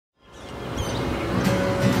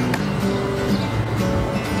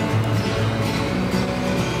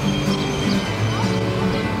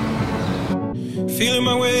Feeling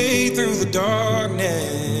my way through the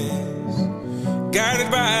darkness,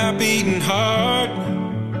 guided by a beating heart.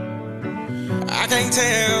 I can't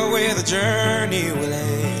tell where the journey will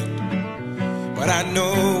end, but I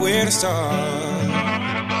know where to start.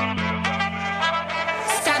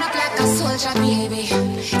 Stand up like a soldier, baby.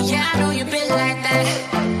 Yeah, I know you been like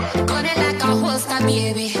that. Gun it like a holster,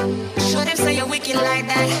 baby. Show them say you're wicked like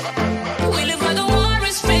that. We live where the war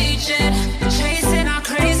is raging, chasing our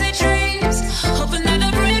crazy dreams, hoping that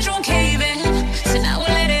the bridge won't cave in. So now we'll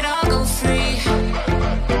let it all go free.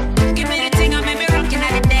 Give me the thing, I made me rockin'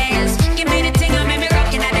 at the dance. Give me the thing, I made me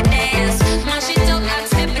rockin' at the dance. My shit don't got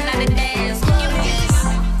stepping at the dance.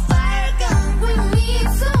 Fire gun, we need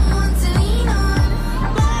someone to lean on.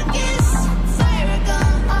 Block is fire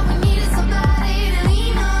gun, all we need is somebody to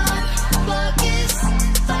lean on. Block is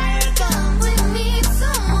fire gun, we need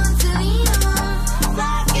someone to lean on.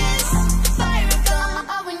 Block is fire gun,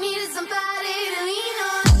 all we need is somebody to lean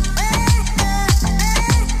on.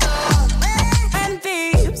 And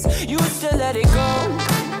thieves, you would still let it go.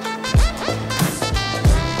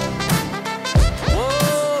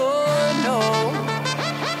 Oh no.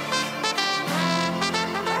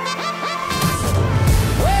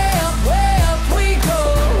 Way up we go.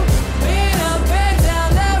 Been up and down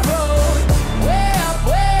that road. Way up,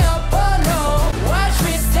 oh no. Watch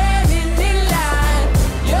me standing in line.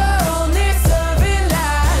 You're only serving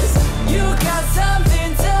lies. You got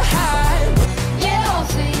something to hide. Yeah, all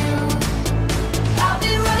for you. I'll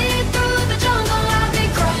be running through the jungle. I'll be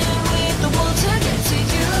crying with the wolves to get to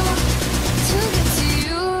you. To get to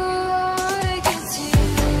you. To get to you.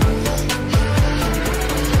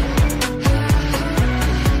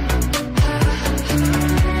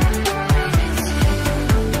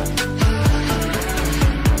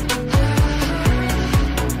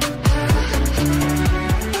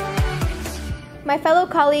 My fellow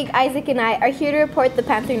colleague Isaac and I are here to report the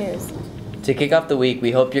Panther news. To kick off the week,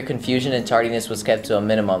 we hope your confusion and tardiness was kept to a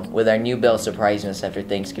minimum, with our new bell surprising us after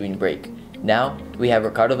Thanksgiving break. Now, we have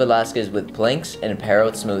Ricardo Velasquez with planks and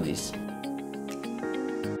pear-oat smoothies.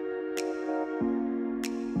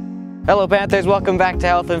 Hello Panthers, welcome back to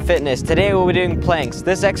Health and Fitness. Today we'll be doing planks.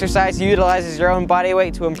 This exercise utilizes your own body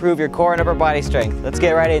weight to improve your core and upper body strength. Let's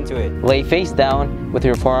get right into it. Lay face down with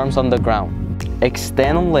your forearms on the ground.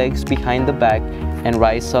 Extend legs behind the back and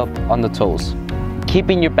rise up on the toes.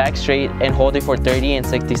 Keeping your back straight and hold it for 30 and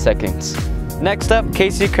 60 seconds. Next up,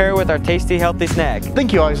 Casey Kerr with our tasty healthy snack.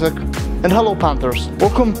 Thank you, Isaac. And hello, Panthers.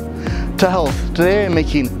 Welcome to Health. Today I'm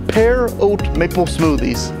making pear oat maple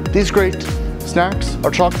smoothies. These great snacks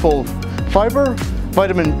are chock full of fiber,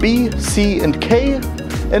 vitamin B, C, and K,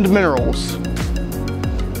 and minerals.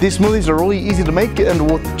 These smoothies are really easy to make, and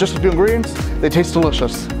with just a few ingredients, they taste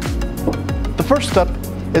delicious. The first step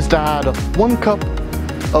is to add 1 cup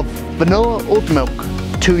of vanilla oat milk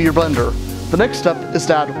to your blender. The next step is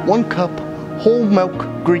to add 1 cup whole milk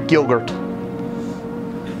Greek yogurt.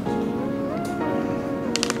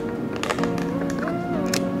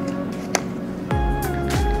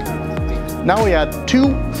 Now we add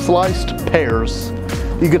 2 sliced pears.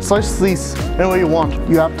 You could slice these any way you want.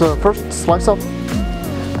 You have to first slice up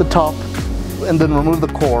the top and then remove the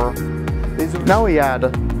core. Now we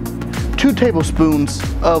add 2 tablespoons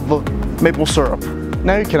of maple syrup.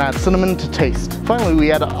 Now you can add cinnamon to taste. Finally,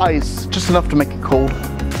 we add ice, just enough to make it cold.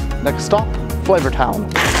 Next stop, Flavor Town.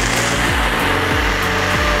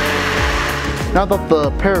 Now that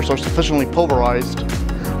the pears are sufficiently pulverized,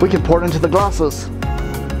 we can pour it into the glasses.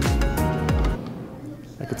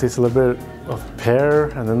 I could taste a little bit of pear,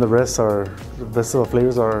 and then the rest of the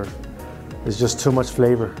flavors is just too much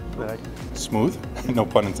flavor. Smooth, no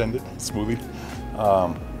pun intended, smoothie.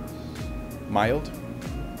 Mild,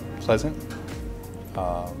 pleasant,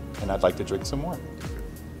 and I'd like to drink some more.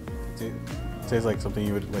 It tastes like something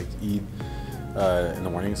you would like eat in the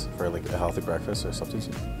mornings for like a healthy breakfast or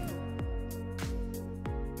substitute.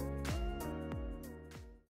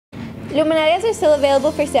 Luminarias are still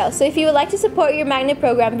available for sale, so if you would like to support your magnet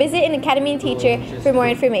program, visit an Academy teacher for more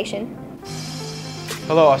information.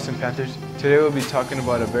 Hello Austin Panthers. Today we'll be talking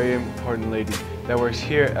about a very important lady that works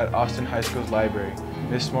here at Austin High School's library,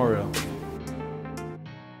 Miss Morrill.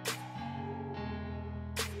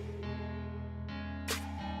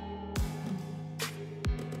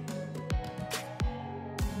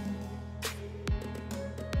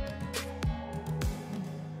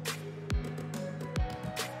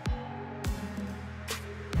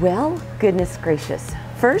 Well, goodness gracious.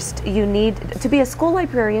 First, you need to be a school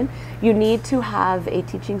librarian. You need to have a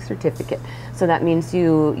teaching certificate. So that means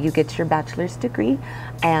you get your bachelor's degree,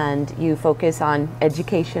 and you focus on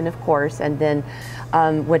education, of course, and then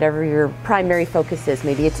whatever your primary focus is.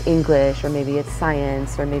 Maybe it's English, or maybe it's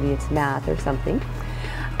science, or maybe it's math or something.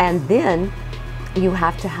 And then you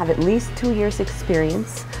have to have at least 2 years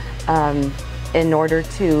experience in order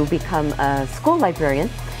to become a school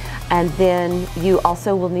librarian. And then you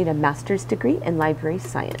also will need a master's degree in library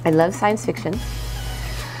science. I love science fiction,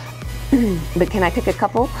 but can I pick a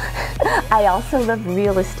couple? I also love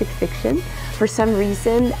realistic fiction. For some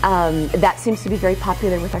reason, that seems to be very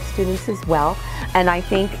popular with our students as well. And I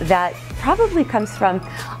think that probably comes from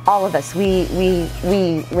all of us.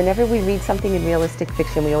 Whenever we read something in realistic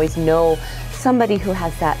fiction, we always know somebody who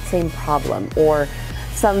has that same problem or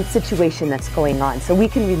some situation that's going on, so we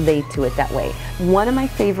can relate to it that way. One of my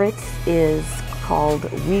favorites is called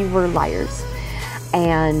We Were Liars,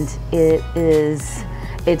 and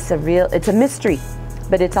it's a mystery,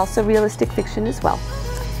 but it's also realistic fiction as well.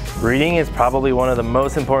 Reading is probably one of the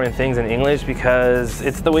most important things in English because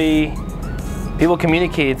it's the way people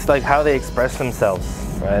communicate. It's like how they express themselves,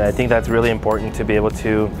 right? I think that's really important to be able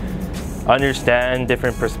to understand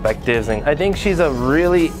different perspectives, and I think she's a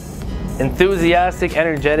really enthusiastic,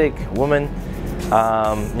 energetic woman. You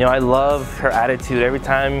know, I love her attitude. Every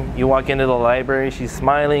time you walk into the library, she's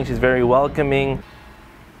smiling, she's very welcoming.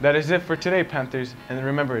 That is it for today, Panthers. And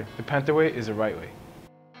remember, the Panther way is the right way.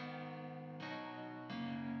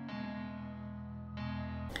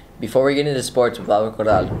 Before we get into sports with Laura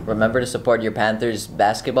Corral, remember to support your Panthers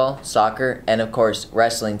basketball, soccer, and of course,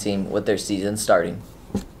 wrestling team with their season starting.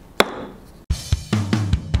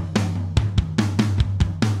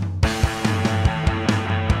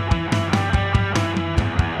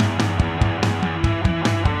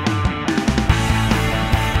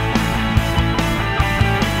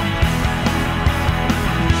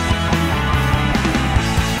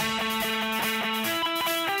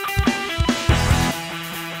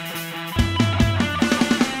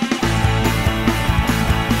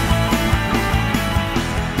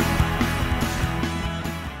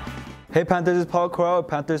 Hey Panthers, it's Paul Corral with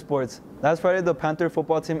Panther Sports. Last Friday, the Panther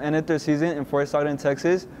football team ended their season in Fort Stockton,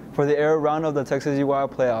 Texas for the air round of the Texas UIL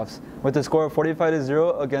playoffs with a score of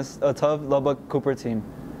 45-0 against a tough Lubbock Cooper team.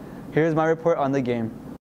 Here's my report on the game.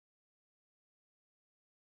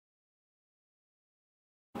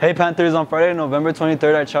 Hey Panthers, on Friday, November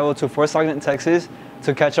 23rd, I traveled to Fort Stockton, Texas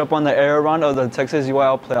to catch up on the air round of the Texas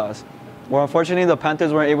UIL playoffs, where unfortunately the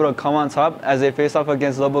Panthers weren't able to come on top as they faced off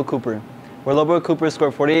against Lubbock Cooper, where Lubbock Cooper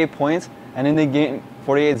scored 48 points and in the game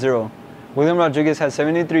 48-0. William Rodriguez had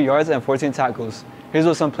 73 yards and 14 tackles. Here's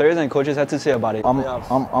what some players and coaches had to say about it.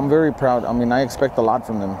 I'm very proud. I mean, I expect a lot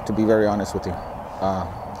from them, to be very honest with you.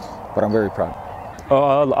 But I'm very proud.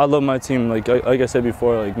 I love my team. Like I said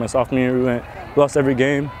before, like my sophomore year we lost every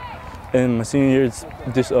game, and my senior year it's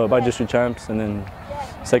by district champs, and then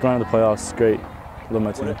second round of the playoffs. Great. I love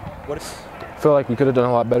my team. I feel like we could have done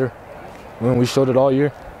a lot better. I mean, we showed it all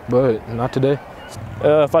year, but not today.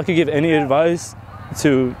 If I could give any advice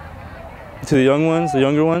to the young ones, the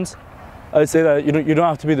younger ones, I'd say that you don't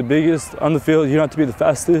have to be the biggest on the field. You don't have to be the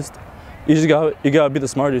fastest. You gotta be the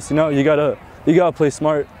smartest. You know, you gotta play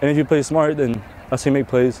smart. And if you play smart, then that's how you make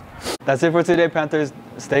plays. That's it for today, Panthers.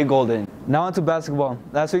 Stay golden. Now on to basketball.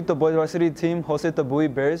 Last week, the boys varsity team hosted the Bowie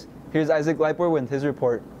Bears. Here's Isaac Leiper with his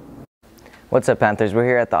report. What's up, Panthers? We're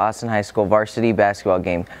here at the Austin High School varsity basketball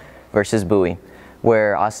game versus Bowie,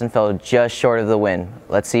 where Austin fell just short of the win.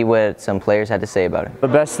 Let's see what some players had to say about it. The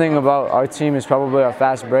best thing about our team is probably our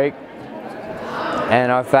fast break.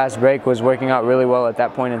 And our fast break was working out really well at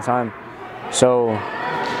that point in time. So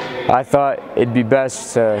I thought it'd be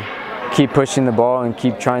best to keep pushing the ball and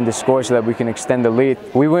keep trying to score so that we can extend the lead.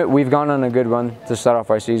 We've gone on a good run to start off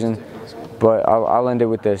our season, but I'll end it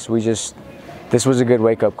with this. This was a good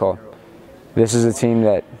wake-up call. This is a team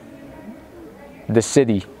that the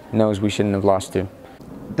city knows we shouldn't have lost to.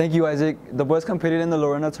 Thank you, Isaac. The boys competed in the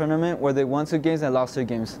Lorena tournament where they won 2 games and lost 2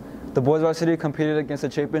 games. The boys varsity competed against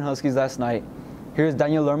the Chapin Huskies last night. Here's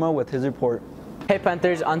Daniel Lerma with his report. Hey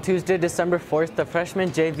Panthers, on Tuesday, December 4th, the freshman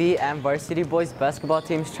JV and varsity boys basketball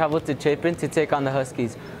teams traveled to Chapin to take on the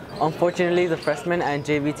Huskies. Unfortunately, the freshman and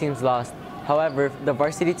JV teams lost. However, the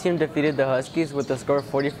varsity team defeated the Huskies with a score of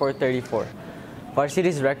 44-34.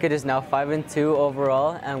 Varsity's record is now 5-2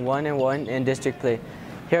 overall and 1-1 in district play.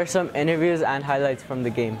 Here are some interviews and highlights from the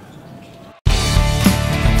game.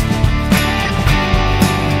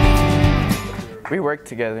 We work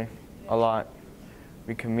together a lot.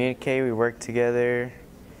 We communicate, we work together,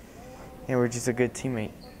 and we're just a good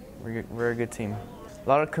teammate. We're a good team. A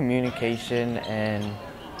lot of communication and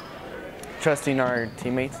trusting our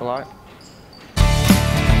teammates a lot.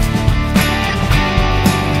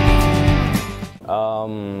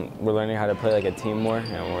 We're learning how to play like a team more,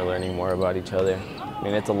 and we're learning more about each other. I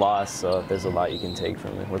mean, it's a loss, so there's a lot you can take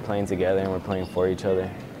from it. We're playing together and we're playing for each other,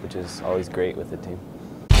 which is always great with the team.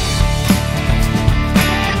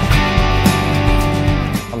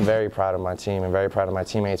 I'm very proud of my team and very proud of my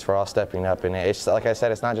teammates for all stepping up. And it's like I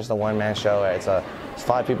said, it's not just a one-man show. It's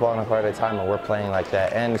 5 people on the court at a time, and we're playing like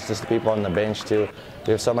that. And it's just the people on the bench too.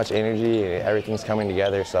 We have so much energy, and everything's coming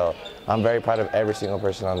together. So I'm very proud of every single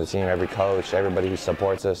person on the team, every coach, everybody who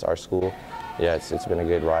supports us, our school. Yeah, it's been a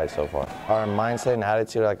good ride so far. Our mindset and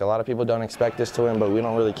attitude, like a lot of people don't expect us to win, but we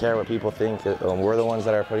don't really care what people think. We're the ones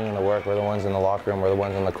that are putting in the work. We're the ones in the locker room. We're the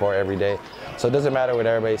ones on the court every day. So it doesn't matter what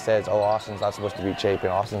everybody says. Oh, Austin's not supposed to beat Chapin.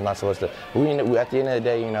 Austin's not supposed to. We, at the end of the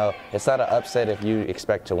day, you know, it's not an upset if you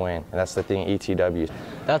expect to win. And that's the thing, ETW.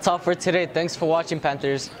 That's all for today. Thanks for watching,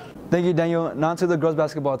 Panthers. Thank you, Daniel. Now to the girls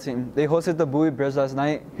basketball team. They hosted the Bowie Bears last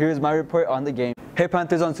night. Here's my report on the game. Hey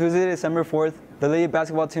Panthers, on Tuesday, December 4th, the lady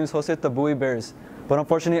basketball teams hosted the Bowie Bears. But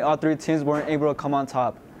unfortunately, all 3 teams weren't able to come on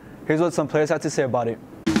top. Here's what some players had to say about it.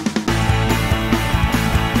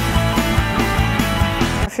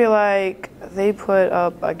 I feel like they put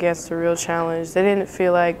up against a real challenge. They didn't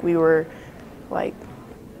feel like we were like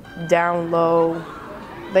down low.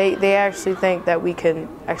 They actually think that we can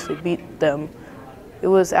actually beat them. It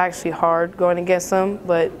was actually hard going against them,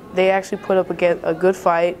 but they actually put up a good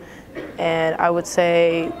fight, and I would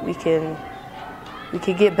say we could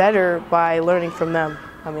get better by learning from them.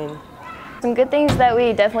 I mean, some good things that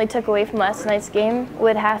we definitely took away from last night's game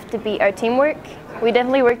would have to be our teamwork. We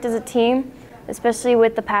definitely worked as a team, especially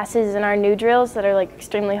with the passes and our new drills that are like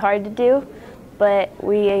extremely hard to do, but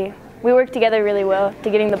we worked together really well to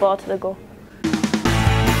getting the ball to the goal.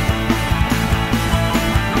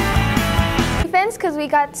 Defense, because we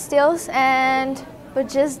got steals, but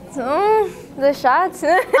just the shots.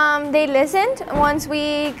 They listened. Once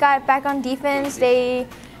we got back on defense, they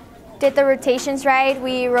did the rotations right.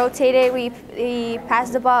 We rotated, we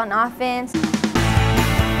passed the ball on offense.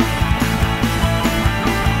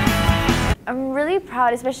 I'm really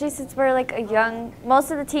proud, especially since we're like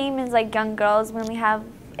most of the team is like young girls. We only have,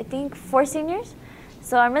 I think, 4 seniors.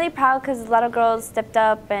 So I'm really proud because a lot of girls stepped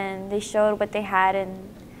up and they showed what they had, and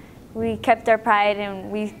we kept our pride and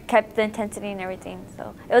we kept the intensity and everything.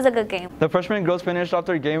 So it was a good game. The freshman girls finished off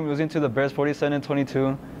their game losing to the Bears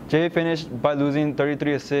 47-22. JV finished by losing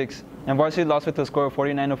 33-6, and varsity lost with a score of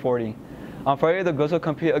 49-40. On Friday, the girls will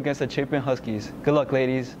compete against the Chapin Huskies. Good luck,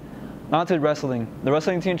 ladies. Now to wrestling. The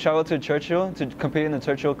wrestling team traveled to Churchill to compete in the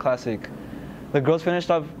Churchill Classic. The girls finished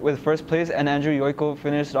off with first place, and Andrew Yoiko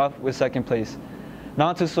finished off with second place.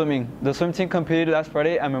 Now to swimming. The swim team competed last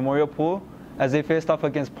Friday at Memorial Pool as they faced off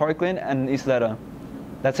against Parkland and Isleta.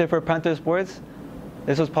 That's it for Panther Sports.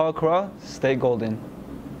 This was Paulo Corral. Stay golden.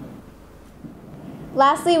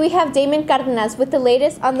 Lastly, we have Damon Cardenas with the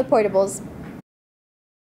latest on the portables.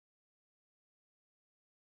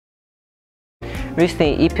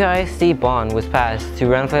 Recently, EPISD bond was passed to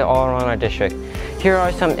renovate all around our district. Here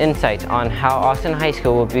are some insights on how Austin High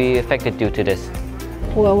School will be affected due to this.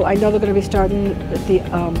 Well, I know they're going to be starting at the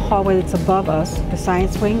hallway that's above us, the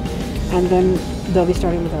science wing, and then they'll be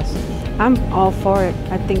starting with us. I'm all for it.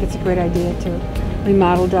 I think it's a great idea to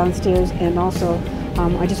remodel downstairs, and also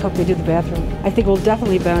I just hope they do the bathroom. I think we'll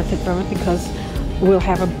definitely benefit from it because we'll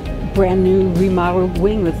have a brand new remodeled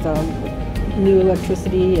wing with new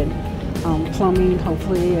electricity and plumbing,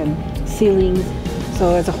 hopefully, and ceilings.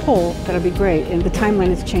 So as a whole, that'll be great. And the timeline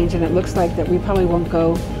has changed, and it looks like that we probably won't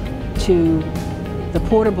go to the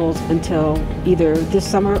portables until either this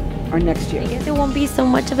summer or next year. I guess it won't be so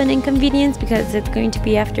much of an inconvenience because it's going to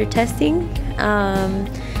be after testing.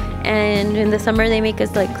 And in the summer they make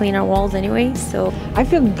us like clean our walls anyway, so. I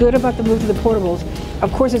feel good about the move to the portables.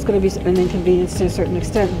 Of course it's going to be an inconvenience to a certain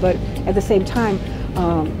extent, but at the same time,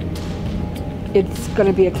 it's going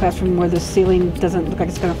to be a classroom where the ceiling doesn't look like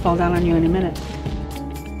it's going to fall down on you in a minute.